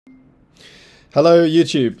Hello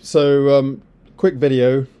YouTube. So quick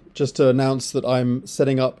video just to announce that I'm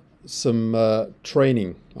setting up some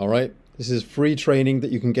training. All right, this is free training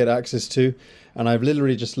that you can get access to, and I've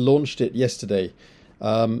literally just launched it yesterday.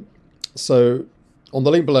 So on the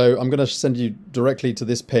link below, I'm going to send you directly to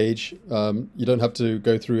this page. You don't have to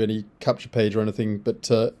go through any capture page or anything, but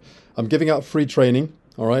I'm giving out free training.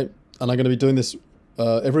 All right, and I'm going to be doing this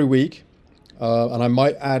every week, and I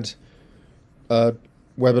might add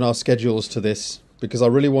webinar schedules to this because I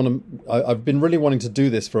really want to. I've been really wanting to do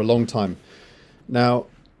this for a long time. Now,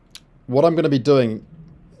 what I'm going to be doing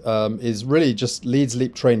is really just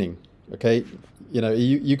LeadsLeap training. Okay,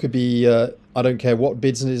 you could be. I don't care what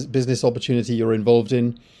business opportunity you're involved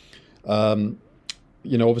in.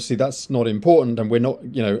 Obviously that's not important, and we're not.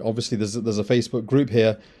 Obviously there's a Facebook group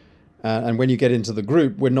here. And when you get into the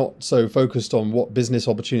group, we're not so focused on what business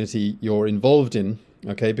opportunity you're involved in,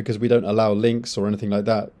 okay, because we don't allow links or anything like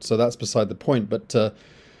that. So that's beside the point. But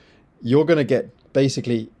you're going to get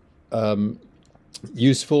basically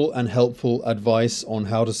useful and helpful advice on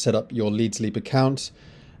how to set up your LeadsLeap account,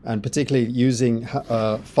 and particularly using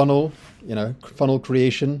funnel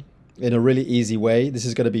creation in a really easy way. This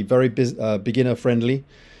is going to be very beginner friendly.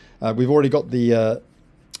 We've already got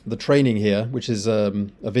the training here, which is a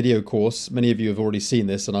video course. Many of you have already seen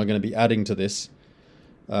this, and I'm going to be adding to this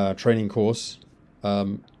training course.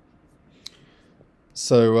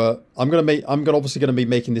 So I'm obviously going to be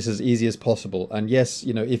making this as easy as possible. And yes,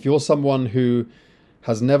 if you're someone who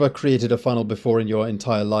has never created a funnel before in your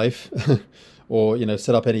entire life, or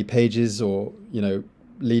set up any pages, or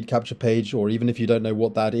lead capture page, or even if you don't know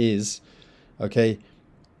what that is, okay,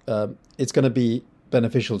 it's going to be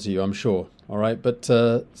beneficial to you, I'm sure. All right, but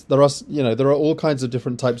there are all kinds of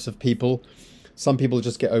different types of people. Some people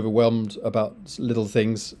just get overwhelmed about little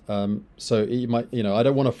things. So you might, I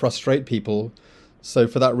don't want to frustrate people. So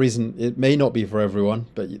for that reason, it may not be for everyone,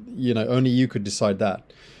 but only you could decide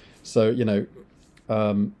that. So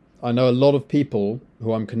I know a lot of people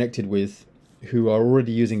who I'm connected with who are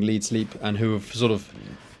already using LeadsLeap and who have sort of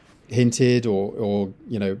hinted or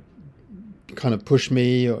kind of pushed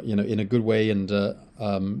me, in a good way, and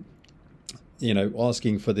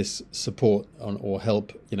asking for this support or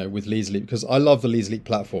help, with LeadsLeap, because I love the LeadsLeap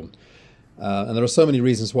platform. And there are so many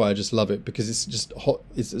reasons why I just love it, because it's just hot.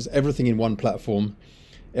 It's everything in one platform,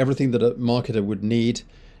 everything that a marketer would need.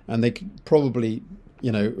 And they could probably,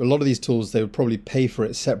 a lot of these tools, they would probably pay for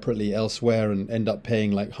it separately elsewhere and end up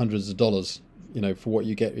paying like hundreds of dollars, for what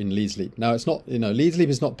you get in LeadsLeap. Now, it's not, LeadsLeap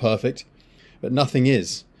is not perfect, but nothing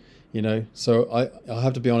is. So I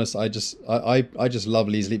have to be honest, I just love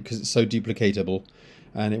LeadsLeap because it's so duplicatable,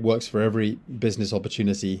 and it works for every business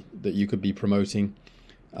opportunity that you could be promoting,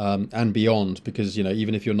 and beyond, because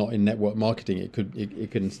even if you're not in network marketing,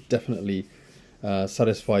 it can definitely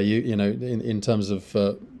satisfy you, in terms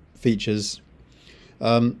of features,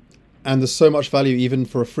 and there's so much value even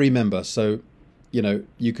for a free member. So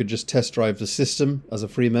you could just test drive the system as a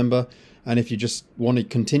free member, and if you just want to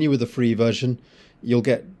continue with the free version, you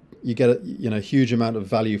get a huge amount of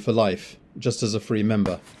value for life just as a free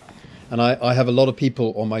member. And I have a lot of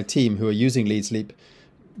people on my team who are using LeadsLeap,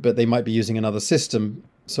 but they might be using another system.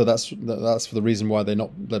 So that's for the reason why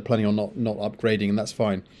they're planning on not upgrading, and that's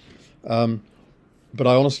fine. But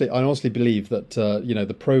I honestly believe that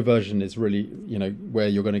the pro version is really where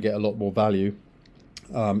you're going to get a lot more value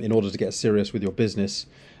in order to get serious with your business.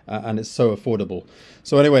 And it's so affordable.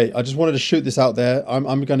 So anyway, I just wanted to shoot this out there.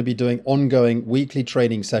 I'm going to be doing ongoing weekly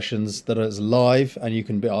training sessions that are live, and you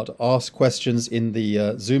can be able to ask questions in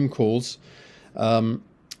the Zoom calls. And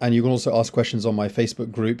you can also ask questions on my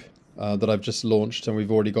Facebook group that I've just launched, and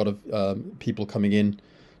we've already got people coming in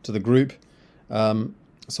to the group.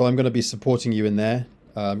 So I'm going to be supporting you in there,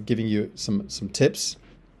 giving you some tips,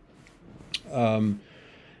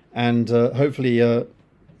 and hopefully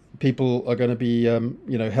people are going to be,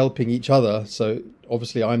 helping each other. So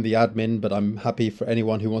obviously I'm the admin, but I'm happy for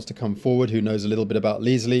anyone who wants to come forward, who knows a little bit about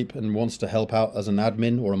LeadsLeap and wants to help out as an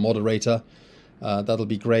admin or a moderator. That'll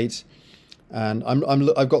be great. And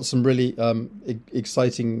I've got some really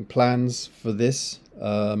exciting plans for this.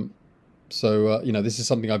 This is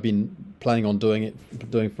something I've been planning on doing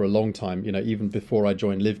for a long time, even before I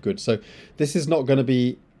joined Live Good. So this is not going to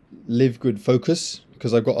be Live Good focus,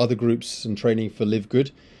 because I've got other groups and training for Live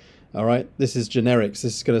Good. All right, this is generics.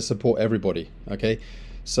 This is going to support everybody. Okay,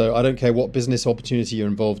 so I don't care what business opportunity you're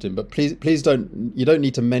involved in, but please don't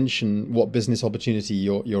need to mention what business opportunity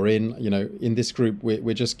you're in. In this group,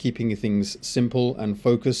 we're just keeping things simple and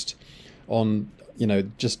focused on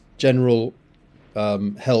just general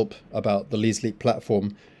help about the LeadsLeap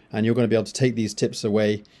platform, and you're going to be able to take these tips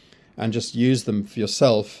away and just use them for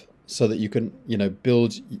yourself so that you can,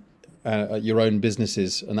 build your own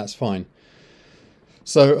businesses, and that's fine.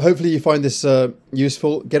 So hopefully you find this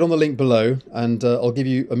useful. Get on the link below, and I'll give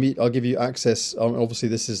you access. Obviously,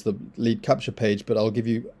 this is the lead capture page, but I'll give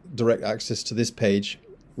you direct access to this page,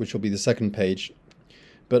 which will be the second page.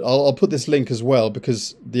 But I'll put this link as well,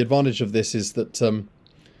 because the advantage of this is that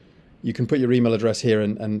you can put your email address here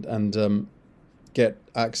and get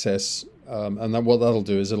access. And then what that'll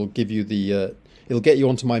do is it'll give you it'll get you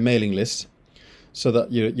onto my mailing list, so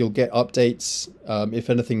that you'll get updates if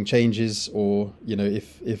anything changes, or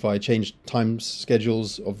if I change time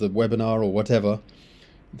schedules of the webinar or whatever,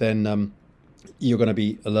 then you're going to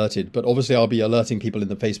be alerted. But obviously I'll be alerting people in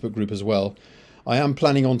the Facebook group as well. I am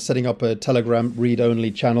planning on setting up a Telegram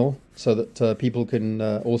read-only channel, so that people can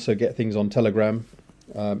also get things on Telegram.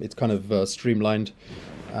 It's kind of streamlined,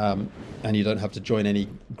 and you don't have to join any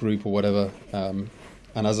group or whatever.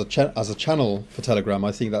 And as a channel for Telegram,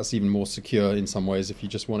 I think that's even more secure in some ways, if you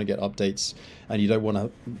just want to get updates and you don't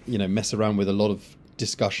want to, mess around with a lot of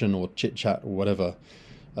discussion or chit chat or whatever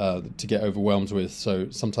to get overwhelmed with. So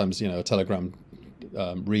sometimes, a Telegram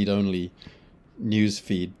read-only news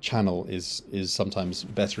feed channel is sometimes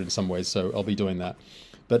better in some ways. So I'll be doing that.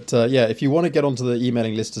 But yeah, if you want to get onto the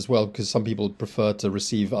emailing list as well, because some people prefer to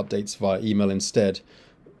receive updates via email instead,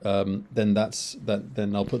 then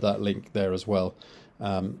then I'll put that link there as well.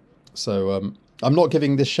 I'm not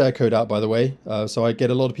giving this share code out, by the way. So I get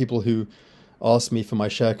a lot of people who ask me for my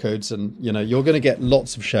share codes, and you're going to get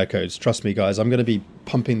lots of share codes. Trust me, guys. I'm going to be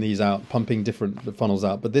pumping these out, pumping different funnels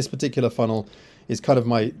out. But this particular funnel is kind of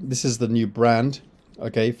this is the new brand,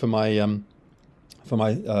 okay, for my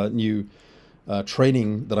new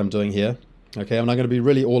training that I'm doing here. Okay, and I'm going to be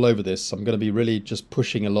really all over this. I'm going to be really just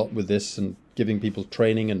pushing a lot with this and giving people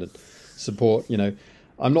training and support.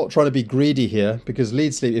 I'm not trying to be greedy here, because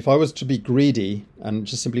LeadsLeap, if I was to be greedy and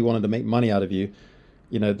just simply wanted to make money out of you,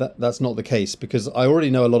 that's not the case, because I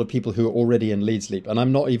already know a lot of people who are already in LeadsLeap, and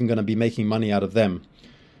I'm not even going to be making money out of them.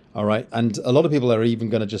 All right. And a lot of people are even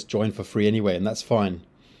going to just join for free anyway, and that's fine.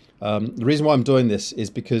 The reason why I'm doing this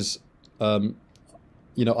is because, I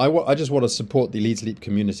just want to support the LeadsLeap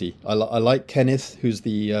community. I like Kenneth, who's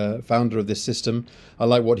the founder of this system. I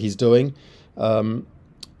like what he's doing. I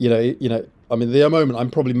mean, at the moment,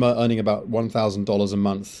 I'm probably earning about $1,000 a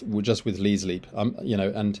month just with LeadsLeap.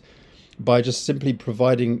 And by just simply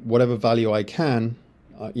providing whatever value I can,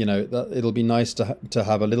 it'll be nice to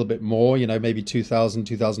have a little bit more. Maybe $2,000,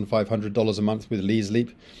 $2,500 a month with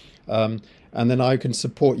LeadsLeap, and then I can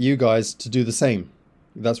support you guys to do the same.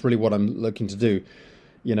 That's really what I'm looking to do.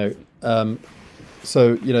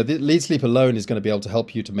 So the LeadsLeap alone is going to be able to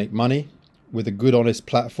help you to make money with a good, honest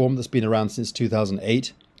platform that's been around since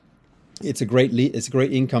 2008. It's a great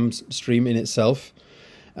income stream in itself,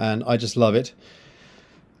 and I just love it.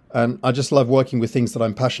 And I just love working with things that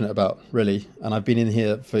I'm passionate about, really. And I've been in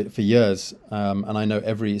here for years, and I know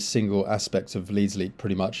every single aspect of LeadsLeap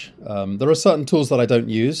pretty much. There are certain tools that I don't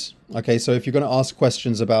use. Okay, so if you're going to ask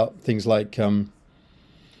questions about things like,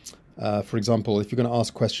 for example, if you're going to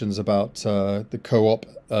ask questions about the co-op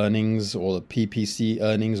earnings or the PPC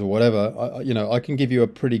earnings or whatever, I can give you a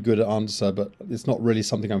pretty good answer, but it's not really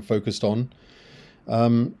something I'm focused on.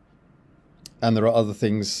 And there are other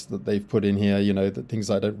things that they've put in here, that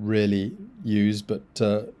things I don't really use, but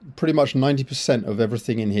pretty much 90% of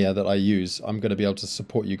everything in here that I use, I'm going to be able to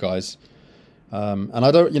support you guys. And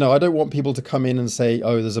I don't want people to come in and say,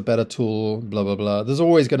 oh, there's a better tool, blah, blah, blah. There's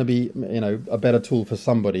always going to be, a better tool for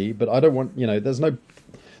somebody, but I don't want, there's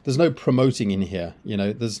no promoting in here,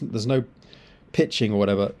 there's no pitching or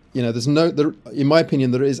whatever. In my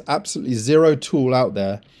opinion, there is absolutely zero tool out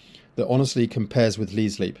there that honestly compares with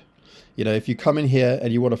LeadsLeap. If you come in here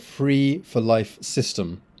and you want a free for life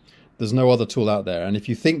system, there's no other tool out there. And if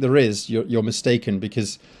you think there is, you're mistaken,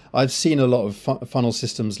 because I've seen a lot of funnel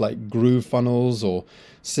systems like Groove funnels or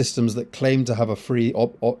systems that claim to have a free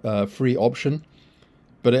option,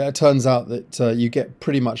 but it turns out that you get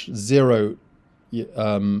pretty much zero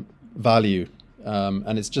value,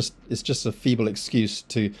 and it's just a feeble excuse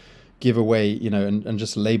to give away, and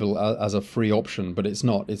just label as a free option, but it's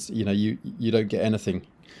not. It's you don't get anything.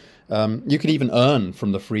 You can even earn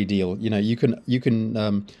from the free deal. You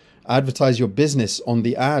can advertise your business on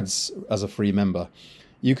the ads as a free member.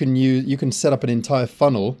 You can set up an entire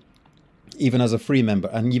funnel even as a free member,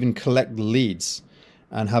 and even collect leads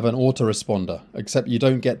and have an autoresponder, except you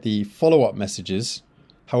don't get the follow-up messages.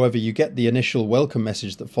 However, you get the initial welcome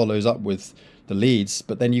message that follows up with the leads,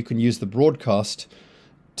 but then you can use the broadcast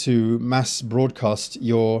to mass broadcast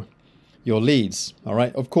your leads. All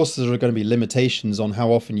right. Of course, there are going to be limitations on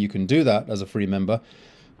how often you can do that as a free member,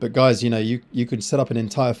 But guys, you can set up an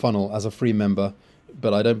entire funnel as a free member,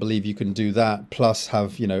 but I don't believe you can do that. Plus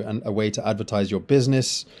have, a way to advertise your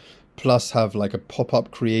business, plus have like a pop-up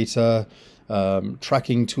creator,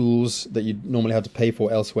 tracking tools that you normally have to pay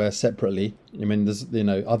for elsewhere separately. I mean, there's,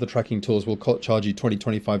 other tracking tools will charge you $20,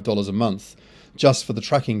 $25 a month just for the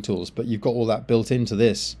tracking tools, but you've got all that built into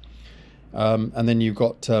this. And then you've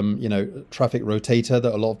got, traffic rotator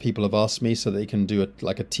that a lot of people have asked me, so they can do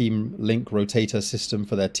a team link rotator system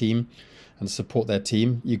for their team and support their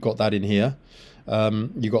team. You've got that in here.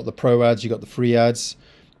 You've got the pro ads, you've got the free ads.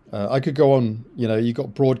 I could go on, you've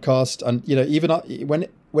got broadcast, and, even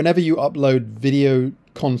whenever you upload video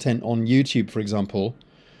content on YouTube, for example,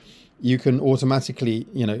 you can automatically,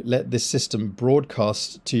 let this system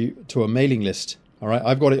broadcast to a mailing list. All right.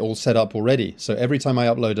 I've got it all set up already. So every time I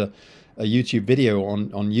upload a YouTube video on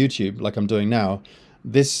YouTube, like I'm doing now,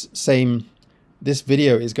 this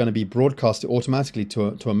video is going to be broadcasted automatically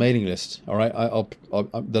to a mailing list. All right.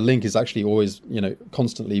 The link is actually always,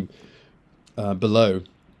 constantly below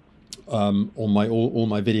all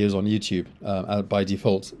my videos on YouTube by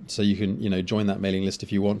default. So you can, join that mailing list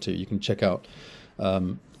if you want to. You can check out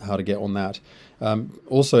how to get on that.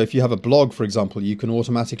 Also, if you have a blog, for example, you can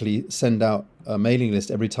automatically send out a mailing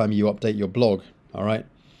list every time you update your blog. All right.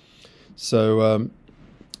 So,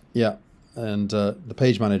 yeah. And the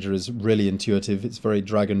page manager is really intuitive. It's very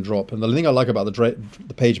drag and drop. And the thing I like about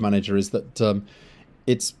the page manager is that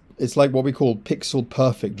it's like what we call pixel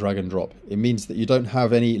perfect drag and drop. It means that you don't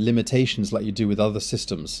have any limitations like you do with other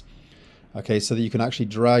systems. Okay, so that you can actually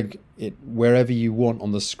drag it wherever you want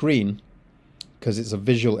on the screen, because it's a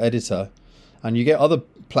visual editor. And you get other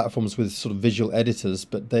platforms with sort of visual editors,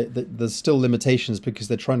 but there's still limitations because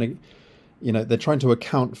they're trying to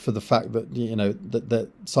account for the fact that that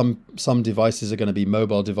some devices are going to be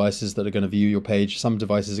mobile devices that are going to view your page. Some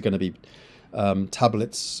devices are going to be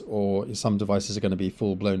tablets, or some devices are going to be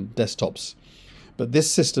full-blown desktops. But this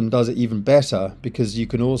system does it even better, because you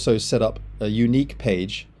can also set up a unique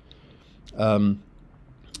page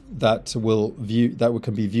that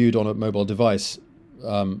can be viewed on a mobile device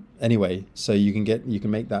anyway. So you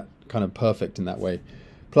can make that kind of perfect in that way.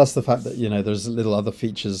 Plus the fact that there's little other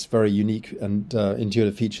features, very unique and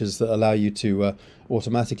intuitive features that allow you to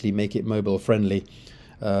automatically make it mobile friendly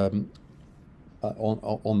on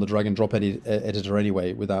the drag and drop editor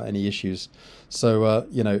anyway, without any issues. So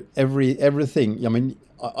everything. I mean,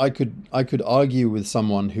 I could argue with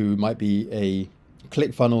someone who might be a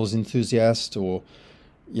ClickFunnels enthusiast, or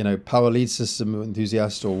power lead system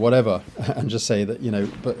enthusiast, or whatever, and just say that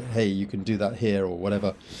but hey, you can do that here or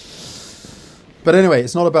whatever. But anyway,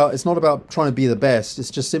 it's not about trying to be the best. It's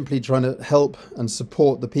just simply trying to help and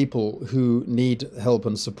support the people who need help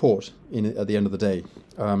and support at the end of the day.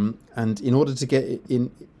 And in order to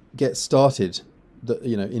get started,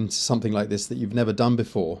 into something like this that you've never done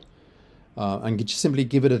before, and just simply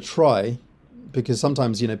give it a try, because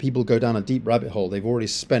sometimes people go down a deep rabbit hole. They've already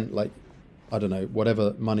spent, like, I don't know,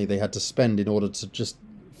 whatever money they had to spend in order to just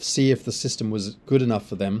see if the system was good enough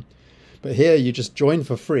for them. But here you just join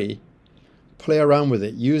for free. Play around with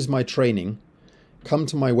it, use my training, come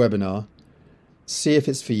to my webinar, see if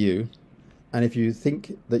it's for you. And if you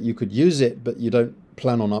think that you could use it, but you don't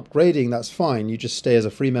plan on upgrading, that's fine. You just stay as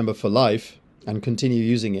a free member for life and continue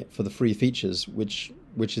using it for the free features, which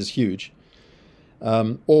is huge.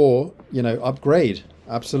 Or, upgrade.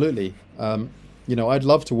 Absolutely. I'd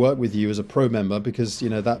love to work with you as a pro member, because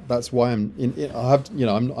that's why I'm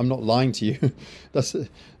not lying to you.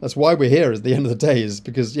 that's why we're here at the end of the day, is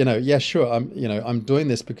because yeah, sure, I'm doing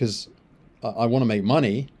this because I want to make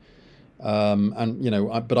money,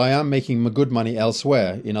 but I am making good money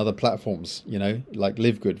elsewhere in other platforms, like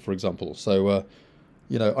Live Good, for example. So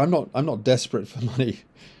I'm not desperate for money,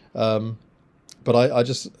 but I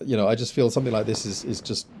just feel something like this is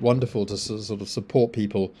just wonderful to sort of support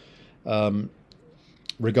people.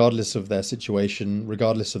 Regardless of their situation,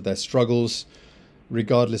 regardless of their struggles,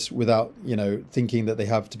 regardless, without thinking that they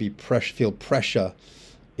have to feel pressure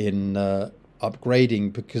in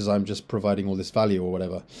upgrading because I'm just providing all this value or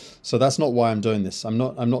whatever. So that's not why I'm doing this. I'm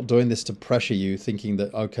not doing this to pressure you, thinking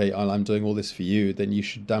that okay, I'm doing all this for you, then you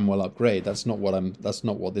should damn well upgrade. That's not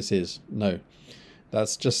what this is. No.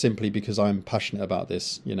 That's just simply because I'm passionate about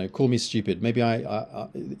this. Call me stupid. Maybe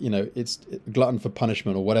it's glutton for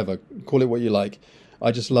punishment or whatever. Call it what you like.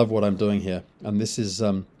 I just love what I'm doing here, and this is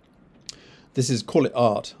call it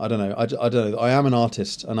art. I don't know. I don't know. I am an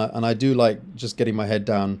artist, and I do like just getting my head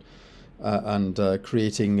down and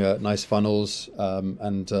creating nice funnels.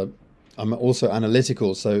 And I'm also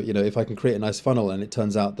analytical. So if I can create a nice funnel and it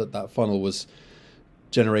turns out that funnel was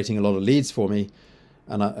generating a lot of leads for me,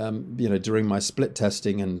 and I, you know, during my split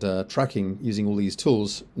testing and tracking using all these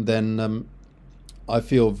tools, then I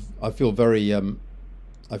feel very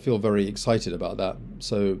excited about that.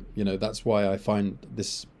 So, you know, that's why I find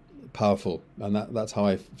this powerful, and that's how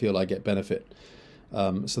I feel I get benefit.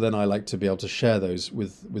 So then I like to be able to share those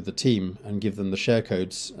with the team and give them the share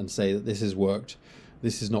codes and say that this has worked,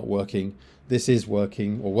 this is not working, this is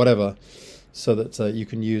working, or whatever, so that you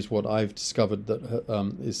can use what I've discovered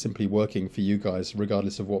that is simply working for you guys,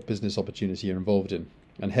 regardless of what business opportunity you're involved in.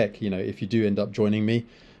 And heck, you know, if you do end up joining me,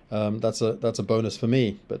 that's a bonus for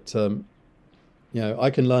me. But you know, I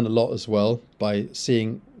can learn a lot as well by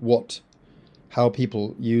seeing how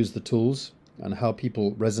people use the tools and how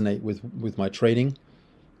people resonate with my training.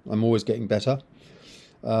 I'm always getting better.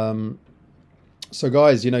 So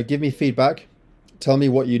guys, you know, give me feedback. Tell me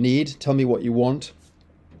what you need. Tell me what you want.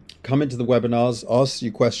 Come into the webinars. Ask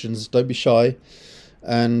you questions. Don't be shy.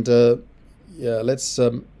 And yeah, let's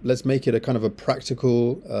make it a kind of a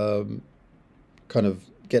practical kind of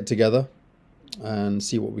get together and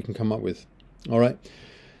see what we can come up with. All right.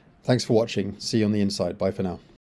 Thanks for watching. See you on the inside. Bye for now.